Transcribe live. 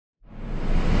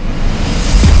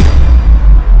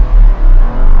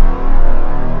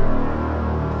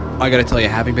I gotta tell you,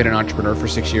 having been an entrepreneur for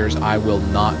 6 years, I will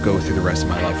not go through the rest of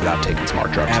my life without taking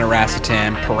smart drugs.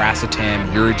 Aniracetam,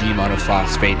 piracetam, uridim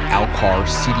monophosphate, Alcar,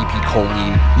 CDP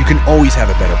choline. You can always have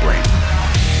a better brain.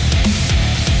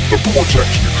 The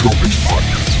Cortex Nootropics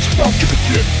Podcast is about to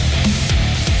begin.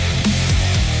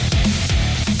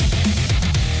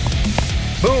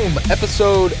 Boom!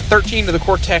 Episode 13 of the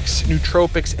Cortex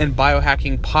Nootropics and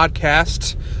Biohacking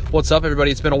Podcast. What's up, everybody?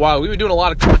 It's been a while. We've been doing a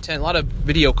lot of content, a lot of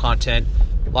video content,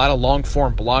 a lot of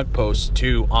long-form blog posts,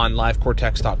 too, on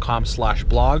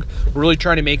livecortex.com/blog. We're really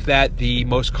trying to make that the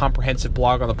most comprehensive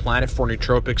blog on the planet for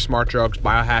nootropics, smart drugs,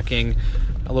 biohacking,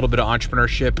 a little bit of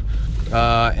entrepreneurship,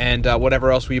 and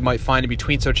whatever else we might find in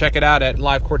between. So check it out at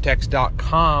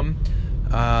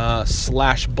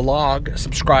livecortex.com/blog.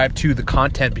 Subscribe to the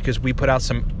content because we put out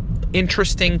some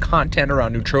interesting content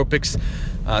around nootropics,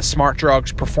 smart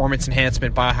drugs, performance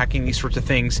enhancement, biohacking, these sorts of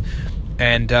things.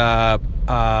 And the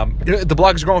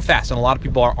blog is growing fast, and a lot of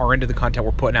people are into the content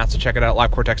we're putting out, so check it out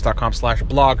at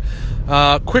livecortex.com/blog.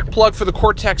 Quick plug for the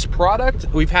Cortex product.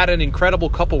 We've had an incredible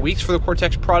couple weeks for the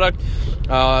Cortex product,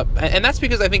 and that's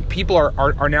because I think people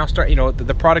are now starting,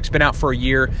 the product's been out for a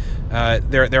year.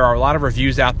 There are a lot of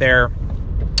reviews out there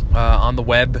on the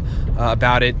web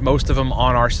about it, most of them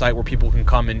on our site where people can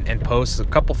come and post. A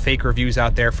couple fake reviews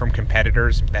out there from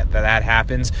competitors, that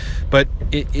happens, but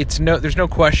there's no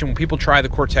question when people try the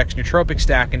Cortex nootropic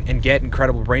stack and get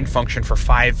incredible brain function for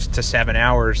 5 to 7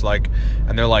 hours,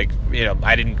 and they're like,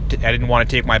 I didn't want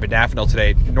to take my modafinil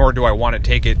today, nor do I want to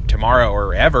take it tomorrow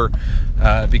or ever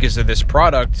because of this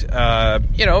product.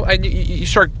 And you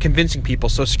start convincing people.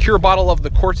 So secure a bottle of the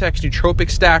Cortex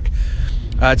nootropic stack.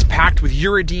 It's packed with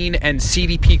uridine and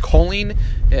CDP choline,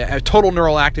 a total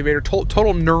neural activator,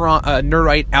 total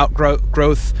neurite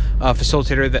outgrowth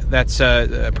facilitator that's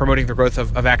promoting the growth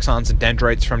of axons and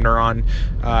dendrites from neuron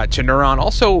to neuron.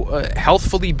 Also,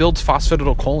 healthfully builds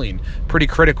phosphatidylcholine, pretty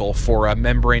critical for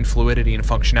membrane fluidity and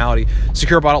functionality.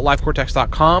 Secure a bottle at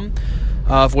livecortex.com.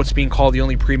 Of what's being called the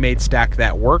only pre-made stack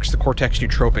that works, the Cortex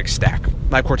nootropic stack.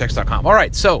 Livecortex.com. All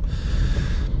right, so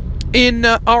in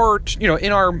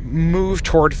our move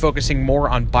toward focusing more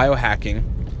on biohacking,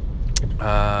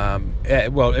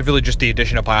 really just the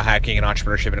addition of biohacking and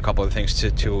entrepreneurship and a couple other things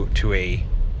to a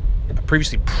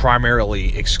previously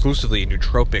primarily exclusively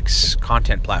nootropics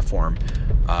content platform,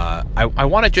 I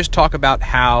want to just talk about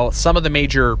how some of the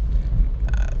major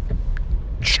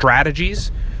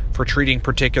strategies for treating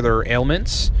particular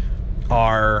ailments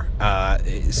are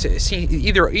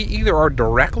either are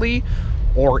directly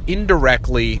or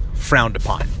indirectly frowned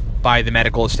upon by the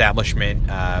medical establishment,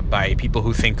 by people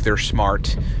who think they're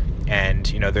smart, and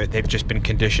they've just been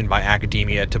conditioned by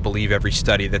academia to believe every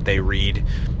study that they read.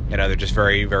 They're just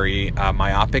very, very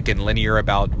myopic and linear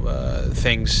about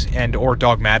things, and or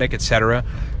dogmatic, etc.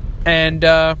 And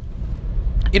and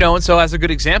so as a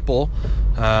good example,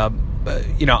 let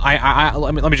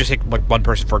me just take one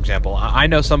person for example. I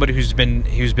know somebody who's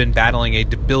been battling a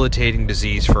debilitating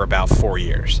disease for about 4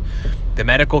 years. The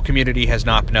medical community has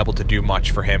not been able to do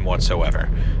much for him whatsoever.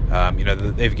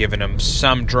 They've given him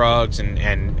some drugs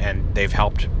and they've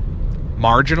helped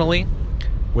marginally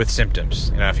with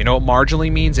symptoms. If you know what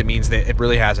marginally means, it means that it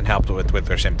really hasn't helped with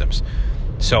their symptoms.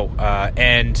 So,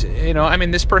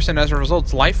 this person, as a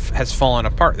result, life has fallen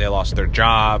apart. They lost their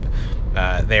job.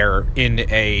 They're in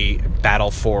a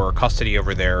battle for custody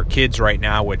over their kids right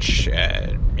now, which,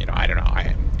 I don't know.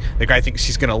 The guy thinks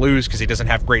he's going to lose because he doesn't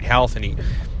have great health, and he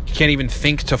can't even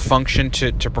think to function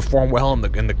to perform well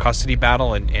in the custody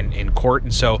battle and in court.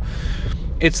 And so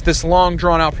it's this long,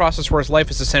 drawn-out process where his life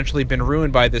has essentially been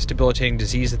ruined by this debilitating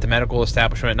disease that the medical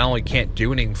establishment not only can't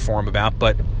do anything for him about,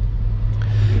 but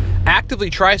actively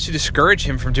tries to discourage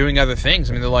him from doing other things.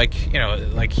 They're like,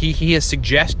 he has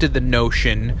suggested the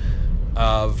notion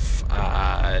of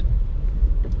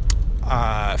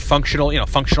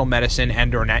functional medicine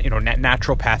and or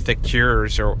naturopathic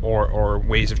cures or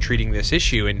ways of treating this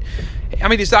issue, and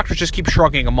these doctors just keep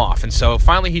shrugging him off. And so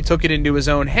finally he took it into his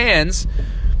own hands,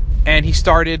 and he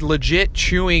started legit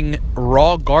chewing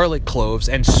raw garlic cloves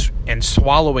and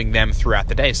swallowing them throughout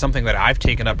the day. Something that I've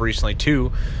taken up recently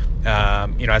too,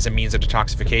 as a means of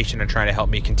detoxification and trying to help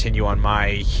me continue on my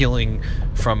healing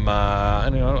from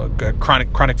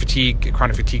chronic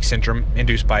fatigue syndrome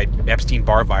induced by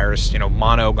Epstein-Barr virus.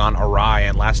 Mono gone awry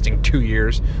and lasting 2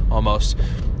 years almost.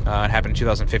 It happened in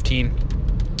 2015,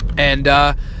 and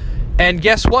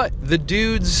guess what? The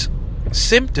dude's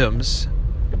symptoms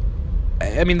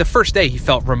I mean, the first day he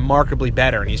felt remarkably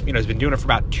better, and he's been doing it for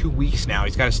about 2 weeks now.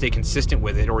 He's got to stay consistent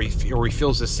with it, or he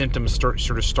feels the symptoms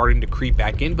sort of starting to creep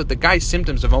back in. But the guy's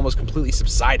symptoms have almost completely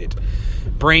subsided.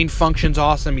 Brain function's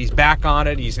awesome. He's back on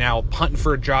it. He's now hunting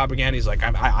for a job again. He's like,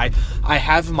 I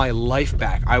have my life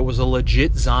back. I was a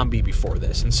legit zombie before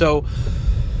this, and so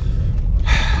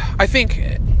I think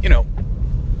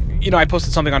I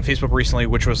posted something on Facebook recently,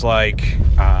 which was like.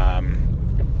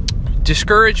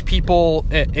 Discourage people,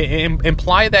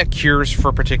 imply that cures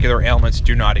for particular ailments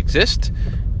do not exist.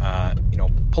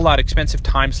 Pull out expensive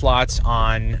time slots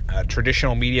on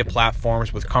traditional media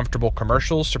platforms with comfortable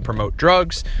commercials to promote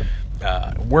drugs.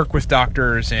 Work with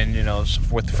doctors and,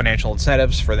 with financial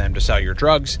incentives for them to sell your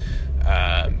drugs.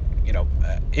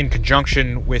 In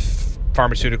conjunction with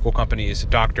pharmaceutical companies,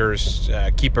 doctors,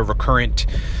 keep a recurrent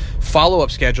follow-up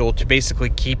schedule to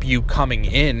basically keep you coming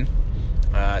in,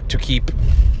 to keep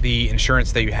the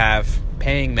insurance that you have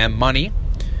paying them money,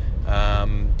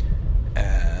 on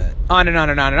and on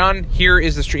and on and on. Here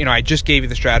is the I just gave you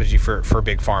the strategy for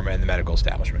big pharma and the medical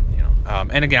establishment.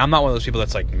 And again, I'm not one of those people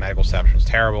that's like the medical establishment is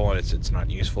terrible and it's not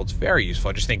useful. It's very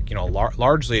useful. I just think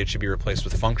largely it should be replaced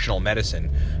with functional medicine,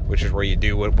 which is where you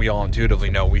do what we all intuitively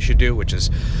know we should do, which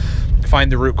is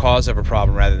find the root cause of a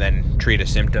problem rather than treat a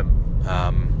symptom.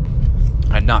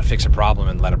 And not fix a problem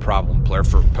and let a problem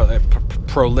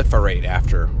proliferate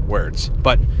afterwards.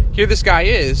 But here this guy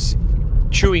is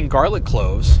chewing garlic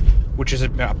cloves, which is a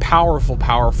powerful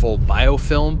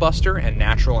biofilm buster and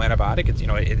natural antibiotic.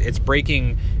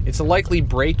 It's likely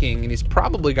breaking, and he's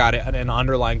probably got an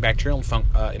underlying bacterial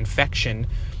infection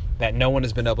that no one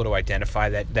has been able to identify,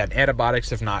 that antibiotics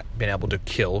have not been able to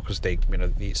kill, because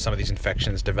some of these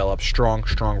infections develop strong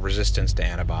resistance to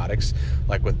antibiotics,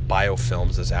 like with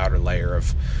biofilms, this outer layer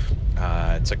of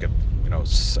it's like a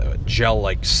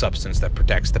gel-like substance that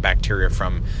protects the bacteria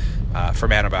from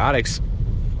antibiotics.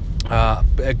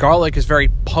 Garlic is very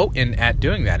potent at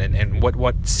doing that, and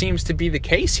what seems to be the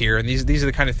case here, and these are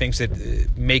the kind of things that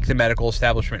make the medical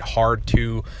establishment hard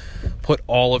to put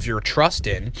all of your trust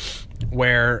in,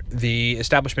 where the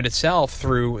establishment itself,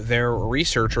 through their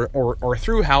research or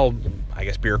through how, I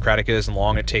guess, bureaucratic it is and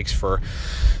long it takes for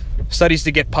studies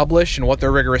to get published and what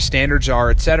their rigorous standards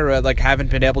are, etc., haven't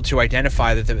been able to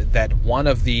identify that one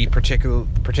of the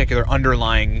particular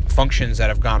underlying functions that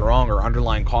have gone wrong, or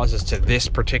underlying causes to this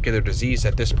particular disease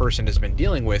that this person has been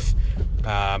dealing with,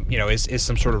 is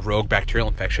some sort of rogue bacterial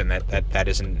infection that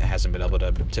hasn't been able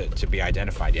to be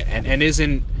identified yet, and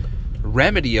isn't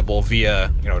remediable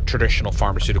via traditional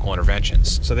pharmaceutical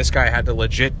interventions. So this guy had to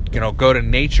legit go to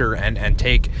nature and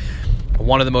take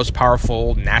one of the most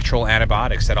powerful natural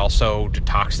antibiotics that also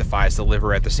detoxifies the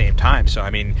liver at the same time. So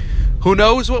I mean, who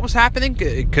knows what was happening?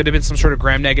 It could have been some sort of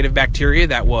gram-negative bacteria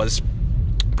that was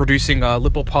producing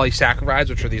lipopolysaccharides,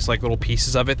 which are these little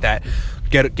pieces of it that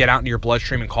get out into your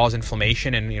bloodstream and cause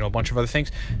inflammation and a bunch of other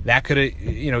things. That could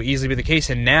easily be the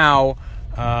case. And now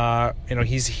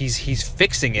he's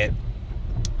fixing it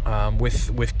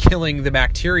with killing the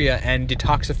bacteria and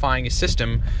detoxifying his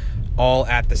system all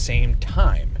at the same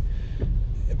time.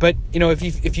 But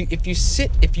if you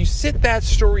sit that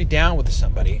story down with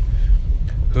somebody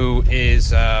who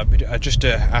is just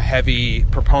a heavy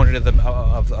proponent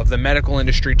of the medical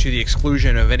industry to the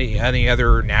exclusion of any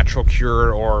other natural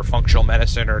cure or functional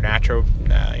medicine or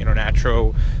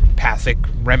naturopathic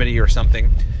remedy or something,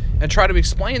 and try to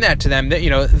explain that to them, that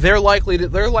they're likely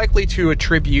to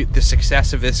attribute the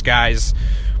success of this guy's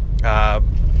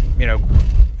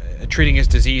treating his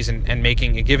disease and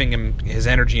giving him his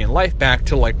energy and life back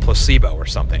to placebo or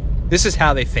something. This is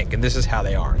how they think, and this is how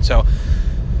they are. And so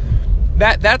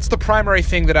that's the primary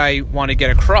thing that I want to get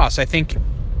across. I think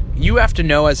you have to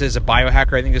know, as a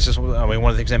biohacker, I think this is one of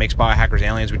the things that makes biohackers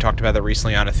aliens. We talked about that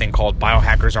recently on a thing called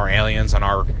Biohackers Are Aliens on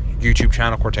our YouTube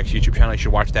channel, Cortex YouTube channel. You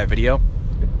should watch that video.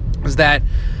 Is that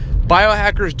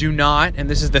biohackers do not, and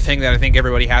this is the thing that I think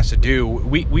everybody has to do,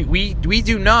 we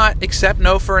do not accept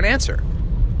no for an answer.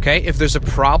 Okay, if there's a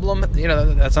problem,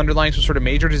 that's underlying some sort of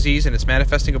major disease and it's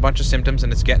manifesting a bunch of symptoms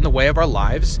and it's getting in the way of our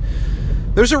lives,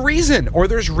 there's a reason, or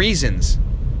there's reasons.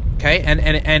 Okay,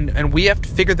 and we have to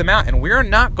figure them out, and we're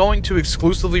not going to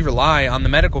exclusively rely on the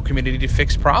medical community to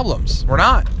fix problems. We're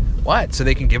not. What? So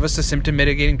they can give us a symptom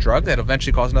mitigating drug that'll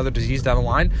eventually cause another disease down the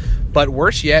line, but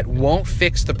worse yet, won't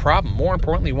fix the problem. More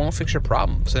importantly, won't fix your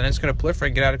problem. So then it's going to proliferate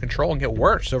and get out of control and get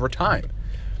worse over time.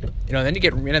 Then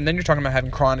you're talking about having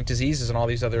chronic diseases and all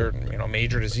these other,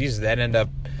 major diseases that end up,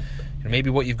 maybe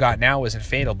what you've got now isn't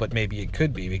fatal, but maybe it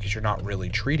could be because you're not really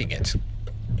treating it.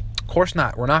 Of course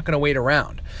not. We're not going to wait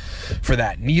around for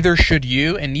that. Neither should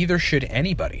you, and neither should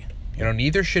anybody.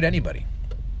 Neither should anybody.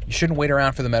 you shouldn't wait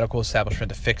around for the medical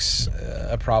establishment to fix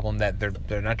a problem that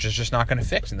they're not just not going to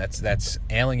fix, and that's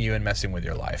ailing you and messing with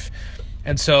your life.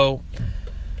 And so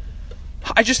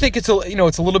I just think it's a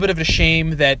little bit of a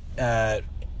shame that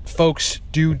folks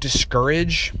do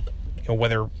discourage,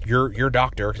 whether your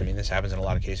doctor, because I mean this happens in a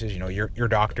lot of cases, your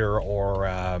doctor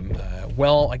or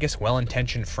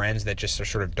well-intentioned friends that just are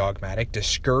sort of dogmatic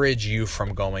discourage you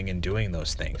from going and doing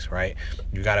those things, right?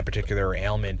 You've got a particular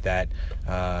ailment that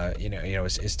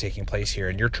is taking place here,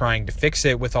 and you're trying to fix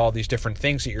it with all these different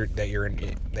things that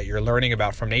you're learning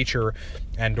about from nature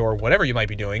and or whatever you might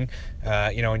be doing,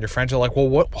 and your friends are like, well,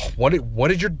 what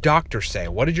did your doctor say?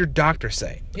 What did your doctor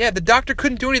say? Yeah, the doctor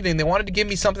couldn't do anything. They wanted to give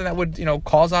me something that would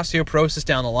cause osteoporosis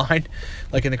down the line,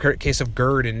 like in the case of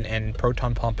GERD and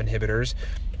proton pump inhibitors,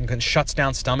 and shuts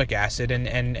down stomach acid,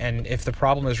 and if the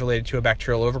problem is related to a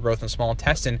bacterial overgrowth in the small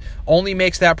intestine, only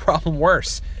makes that problem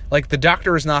worse. Like, the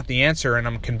doctor is not the answer, and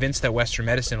I'm convinced that Western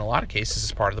medicine in a lot of cases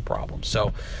is part of the problem.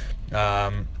 So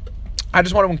I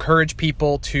just want to encourage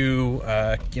people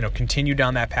to continue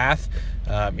down that path.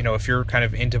 If you're kind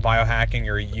of into biohacking,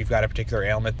 or you've got a particular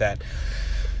ailment that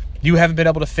you haven't been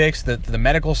able to fix, that the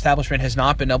medical establishment has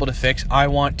not been able to fix, I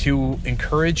want to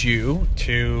encourage you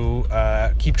to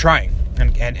keep trying,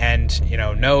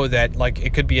 and know that, like,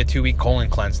 it could be a 2-week colon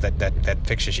cleanse that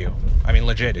fixes you. I mean,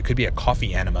 legit, it could be a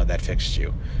coffee enema that fixes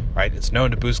you, right? It's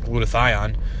known to boost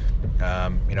glutathione,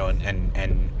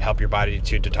 and help your body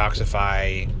to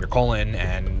detoxify your colon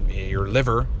and your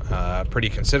liver pretty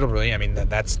considerably. I mean,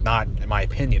 that's not, in my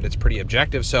opinion, it's pretty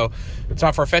objective. So it's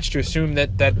not far-fetched to assume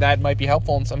that might be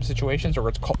helpful in some situations, or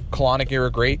it's colonic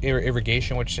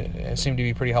irrigation, which seem to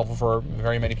be pretty helpful for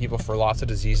very many people for lots of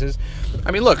diseases.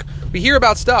 I mean, look, we hear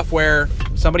about stuff where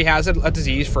somebody has a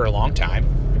disease for a long time.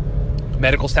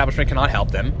 Medical establishment cannot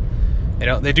help them.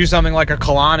 They do something like a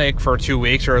colonic for 2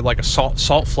 weeks, or like a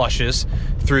salt flushes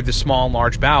through the small and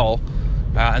large bowel,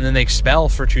 and then they expel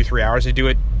for 2-3 hours. They do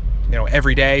it,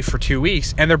 every day for 2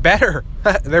 weeks, and they're better.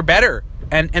 They're better,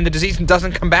 and the disease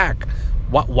doesn't come back.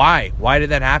 Why? Why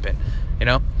did that happen?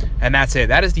 And that's it.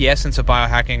 That is the essence of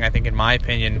biohacking, I think, in my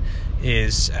opinion,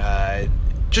 is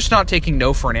just not taking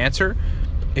no for an answer.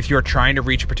 If you're trying to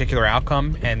reach a particular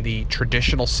outcome and the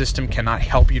traditional system cannot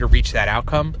help you to reach that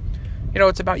outcome,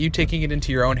 it's about you taking it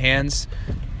into your own hands,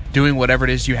 doing whatever it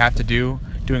is you have to do,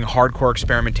 doing hardcore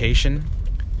experimentation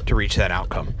to reach that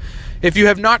outcome. If you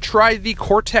have not tried the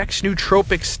Cortex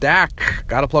Nootropics Stack,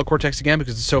 gotta plug Cortex again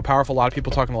because it's so powerful. A lot of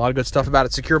people talking a lot of good stuff about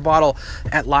it. Secure bottle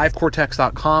at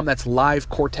livecortex.com. That's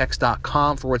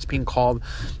livecortex.com for what's being called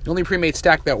the only pre-made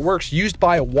stack that works, used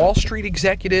by Wall Street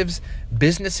executives,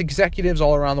 business executives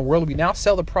all around the world. We now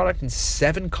sell the product in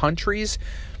 7 countries.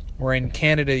 We're in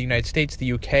Canada, the United States,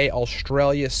 the UK,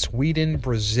 Australia, Sweden,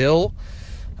 Brazil,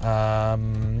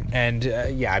 Ireland.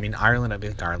 I think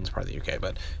Ireland's part of the UK,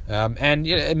 but and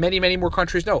many, many more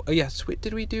countries. No, yes.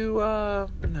 Did we do? No,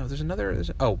 there's another.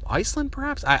 Iceland,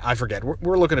 perhaps. I forget.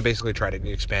 We're looking to basically try to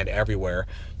expand everywhere,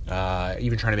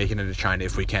 even trying to make it into China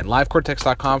if we can.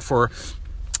 Livecortex.com for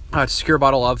secure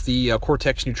bottle of the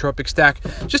Cortex Nootropic Stack.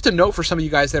 Just a note for some of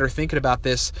you guys that are thinking about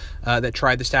this, that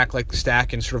tried the stack, like the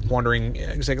stack, and sort of wondering,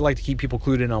 because I like to keep people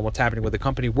clued in on what's happening with the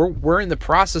company. We're in the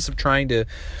process of trying to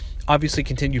obviously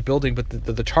continue building, but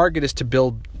the target is to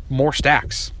build more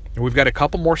stacks. And we've got a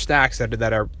couple more stacks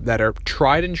that are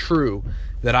tried and true,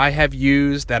 that I have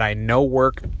used, that I know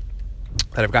work,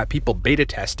 that I've got people beta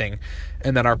testing,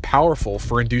 and that are powerful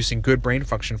for inducing good brain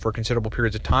function for considerable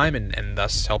periods of time, and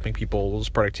thus helping people's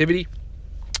productivity.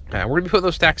 We're going to be putting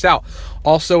those stacks out.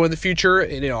 Also in the future,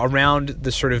 around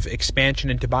the sort of expansion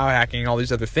into biohacking and all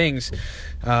these other things,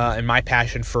 and my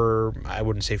passion for, I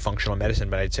wouldn't say functional medicine,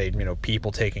 but I'd say,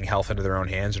 people taking health into their own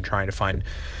hands and trying to find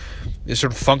the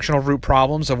sort of functional root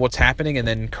problems of what's happening and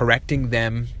then correcting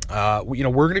them. We're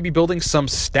going to be building some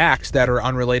stacks that are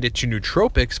unrelated to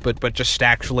nootropics, but just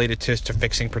stacks related to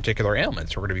fixing particular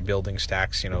ailments. We're going to be building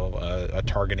stacks,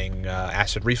 targeting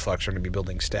acid reflux. We're going to be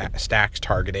building stacks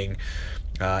targeting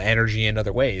energy in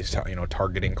other ways,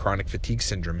 targeting chronic fatigue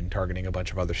syndrome and targeting a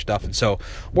bunch of other stuff. And so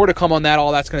more to come on that.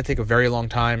 All that's going to take a very long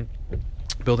time.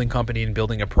 Building company and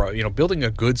building building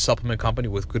a good supplement company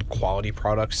with good quality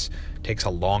products takes a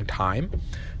long time.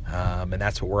 And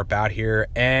that's what we're about here.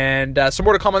 And some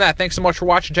more to come on that. Thanks so much for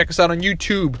watching. Check us out on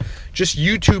YouTube. Just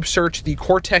YouTube search the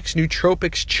Cortex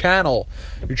Nootropics channel,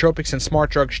 Nootropics and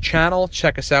Smart Drugs channel.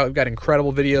 Check us out. We've got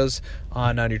incredible videos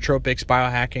on nootropics,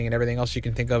 biohacking, and everything else you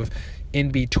can think of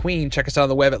in between. Check us out on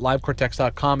the web at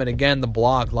livecortex.com. And again, the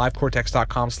blog,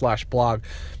 livecortex.com/blog.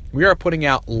 We are putting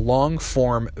out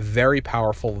long-form, very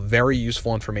powerful, very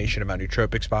useful information about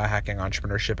nootropics, biohacking,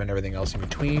 entrepreneurship, and everything else in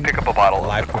between. Pick up a bottle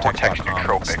of the Cortex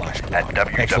livecortex.com/blog. Nootropic at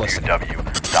Thanks for listening.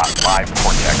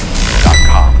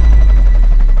 www.livecortex.com.